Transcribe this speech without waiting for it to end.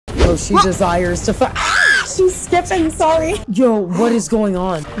Oh, she desires to fight. Ah, she's skipping, sorry. Yo, what is going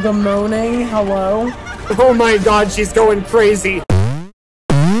on? The moaning, hello? Oh my god, she's going crazy.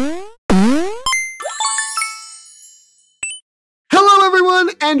 Hello everyone,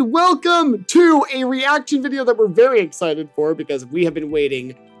 and welcome to a reaction video that we're very excited for because we have been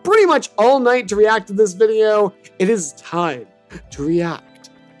waiting pretty much all night to react to this video. It is time to react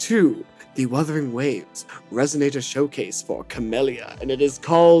to the Wuthering Waves Resonator showcase for Camellya, and it is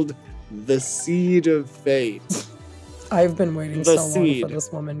called The Seed of Fate. I've been waiting so long for this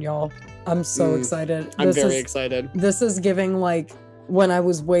woman, y'all. I'm so excited. I'm very excited. This is giving like when I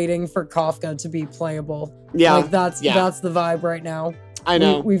was waiting for Kafka to be playable. Yeah, like that's the vibe right now. I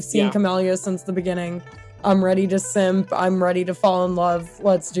know. We've seen Camellya since the beginning. I'm ready to simp. I'm ready to fall in love.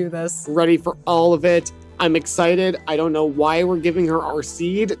 Let's do this. Ready for all of it. I'm excited. I don't know why we're giving her our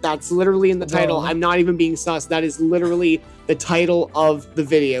seed. That's literally in the title. I'm not even being sus. That is literally the title of the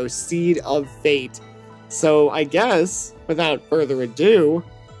video, Seed of Fate. So I guess, without further ado,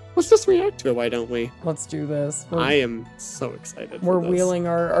 let's just react to it, why don't we? Let's do this. I am so excited. We're wheeling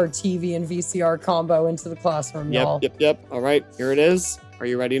our TV and VCR combo into the classroom, y'all. Yep. All right, here it is. Are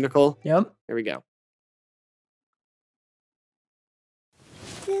you ready, Nicole? Yep. Here we go.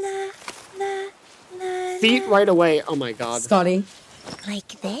 Feet right away. Oh my god. Scotty.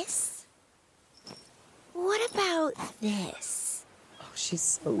 Like this? What about this? Oh, she's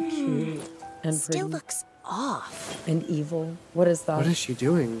so cute. And Still pretty. looks off. And evil. What is that? What is she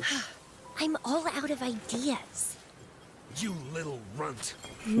doing? I'm all out of ideas. You little runt.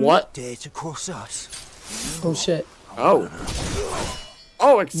 What? Dare to cross us? Oh shit. Oh.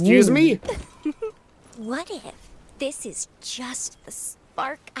 Oh, excuse me? What if this is just the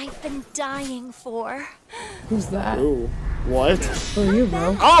spark I've been dying for? Who's that? Ooh. What? Who are you,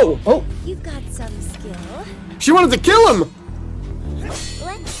 bro? Oh! Oh! You've got some skill. She wanted to kill him! Let's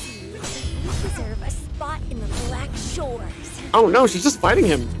see. You deserve a spot in the Black Shores. Oh no, she's just fighting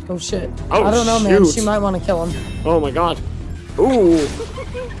him. Oh shit. Oh, I don't know, man. shoot. She might want to kill him. Oh my god. Ooh.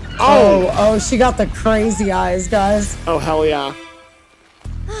 Oh, she got the crazy eyes, guys. Oh, hell yeah.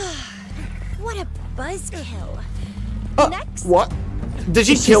 What a buzzkill. Next. What? Did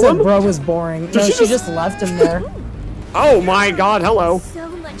she She kill said him? bro was boring. No, she just left him there. Oh my god, hello. So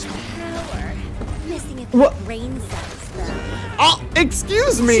much power. Missing a What? few brain cells, though. Oh,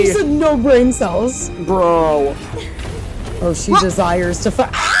 excuse me. She said no brain cells. Bro. Oh, she desires to fight.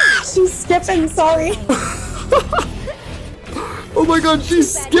 Ah, she's skipping, sorry. Oh my god,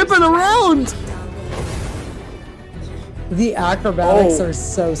 she's skipping around. The acrobatics are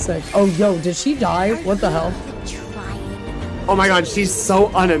so sick. Oh, yo, did she die? What the hell? Oh my god, she's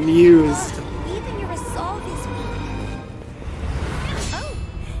so unamused. Even your resolve is weak. Oh,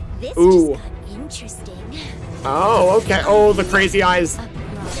 this Ooh. just got interesting. Oh, okay. Oh, the crazy eyes.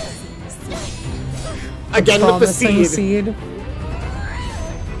 Again with the seed.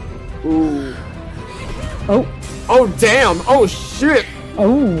 Ooh. Oh. Oh, damn. Oh, shit.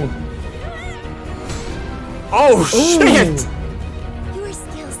 Oh. Oh, shit. You are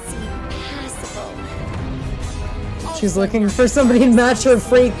still seem passable. She's looking for somebody to match her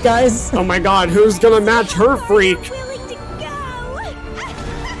freak, guys. Oh my god, who's gonna match her freak? Willing to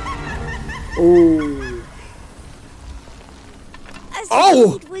go. Ooh. A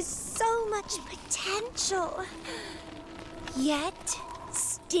seed with so much potential, yet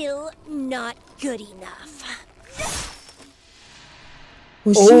still not good enough.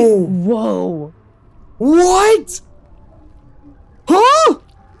 Was she? Whoa. What? Huh?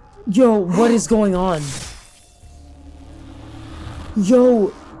 Yo, what is going on?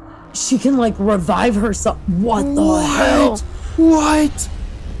 Yo, she can like revive herself. What the hell? What?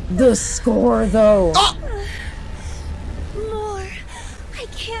 The score though. More. I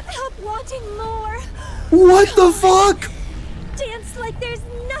can't help wanting more. What the fuck? Dance like there's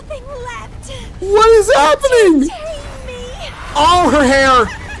nothing left. What is happening? Tame me. Oh, her hair.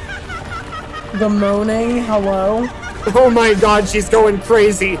 The moaning, hello? Oh my god, she's going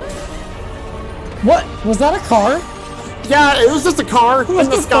crazy. What? Was that a car? Yeah, it was just a car in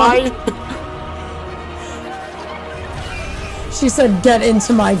the sky. She said, get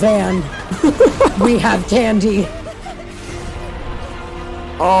into my van. We have candy.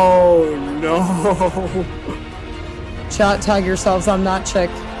 Oh no. Chat, tag yourselves, I'm that chick.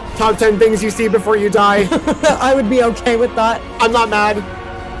 Top 10 things you see before you die. I would be okay with that. I'm not mad.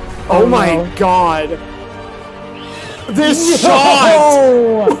 Oh my god. This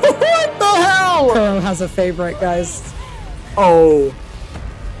shot! What the hell? Kuro has a favorite, guys. Oh.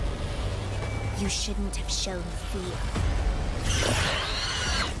 You shouldn't have shown fear.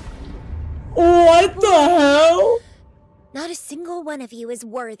 What the hell? Not a single one of you is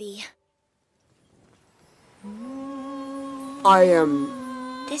worthy. I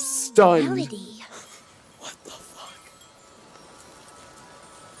am This stunned. melody. What the fuck?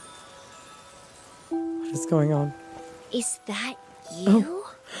 What is going on? Is that you?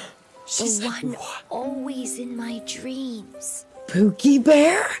 She The said, one what? always in my dreams. Pookie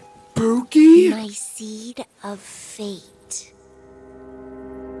Bear? Pookie? My seed of fate.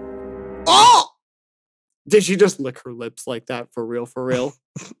 Oh! Did she just lick her lips like that for real, for real?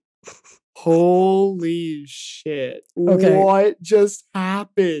 Holy shit. Okay. What just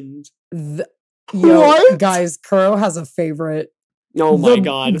happened? Yo, What? guys, Kuro has a favorite. Oh my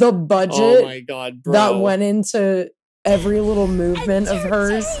god. The Oh budget my god, bro. that went into every little movement of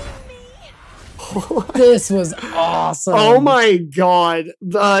hers. This was awesome. Oh my god.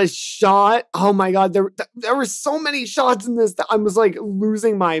 The shot. Oh my god. There were so many shots in this that I was like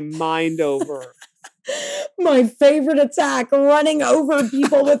losing my mind over. My favorite attack, running over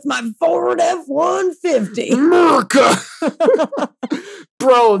people with my Ford F-150. America!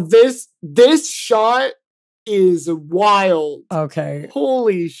 Bro, this shot is wild. Okay.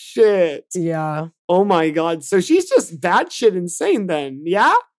 Holy shit. Yeah. Oh my god. So she's just batshit insane then,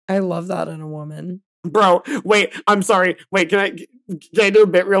 yeah? I love that in a woman. Bro, wait, I'm sorry. Wait, can I do a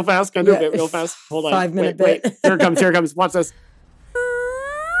bit real fast? Can I do a bit real fast? Hold on. 5-minute wait, bit. Here it comes. Watch this.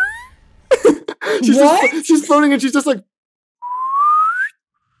 What? She's floating and she's just like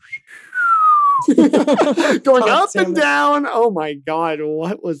going God up damn and it. down. Oh my god,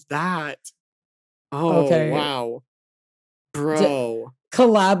 what was that? Oh Okay. wow. Bro.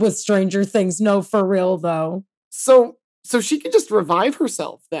 Collab with Stranger Things. No, for real though. So she can just revive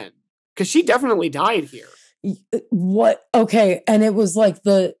herself then. Because she definitely died here. What? Okay. And it was like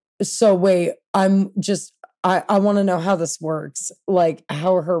so wait, I want to know how this works. Like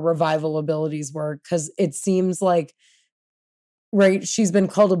how her revival abilities work. Because it seems like, right, she's been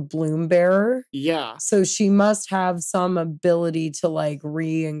called a bloom bearer. Yeah. So she must have some ability to like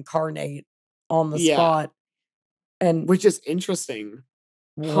reincarnate on the Yeah. spot. And Which is interesting.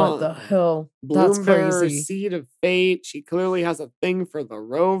 what the hell? Bloom That's bearer, crazy. seed of fate. She clearly has a thing for the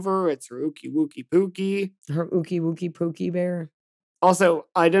rover. It's her ookie wookie pookie. Her ookie wookie pookie bear. Also,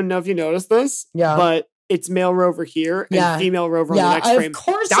 I don't know if you noticed this, Yeah. but it's male rover here and Yeah. female rover on the Yeah, next frame. of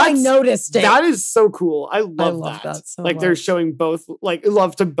course I noticed it. That is so cool. I love that so like they're much. showing both, like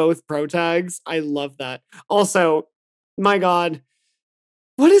love to both pro tags. I love that. Also, my God,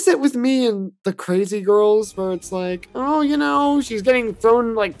 what is it with me and the crazy girls where it's like, oh, you know, she's getting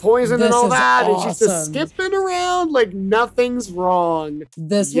thrown like poison and This all is that, and she's just awesome. skipping around like nothing's wrong.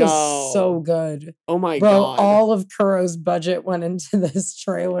 This Yo. was so good. Oh my Bro, God. all of Kuro's budget went into this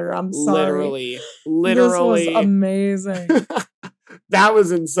trailer. I'm sorry. Literally. This was amazing. That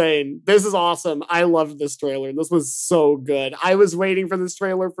was insane. This is awesome. I loved this trailer. This was so good. I was waiting for this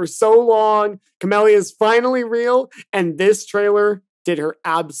trailer for so long. Camellya is finally real, and this trailer did her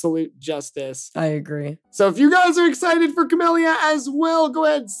absolute justice. I agree. So if you guys are excited for Camellya as well, go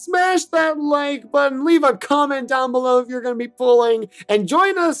ahead, smash that like button, leave a comment down below if you're going to be pulling, and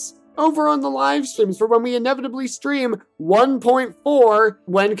join us over on the live streams for when we inevitably stream 1.4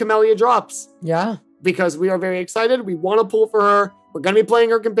 when Camellya drops. Yeah. Because we are very excited. We want to pull for her. We're going to be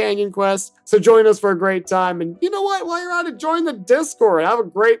playing her companion quest. So join us for a great time. And you know what? While you're at it, join the Discord. Have a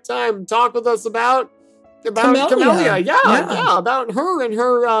great time. Talk with us about Camellya. Yeah, about her and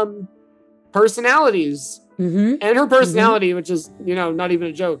her personalities. Mm-hmm. And her personality, which is, you know, not even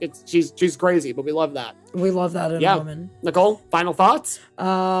a joke. She's crazy, but we love that. We love that in a woman. Nicole, final thoughts?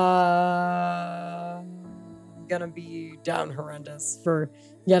 Gonna be down horrendous for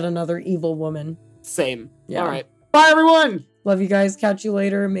yet another evil woman. Same. Yeah. All right. Bye, everyone. Love you guys. Catch you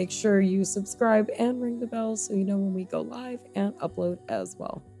later. Make sure you subscribe and ring the bell so you know when we go live and upload as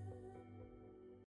well.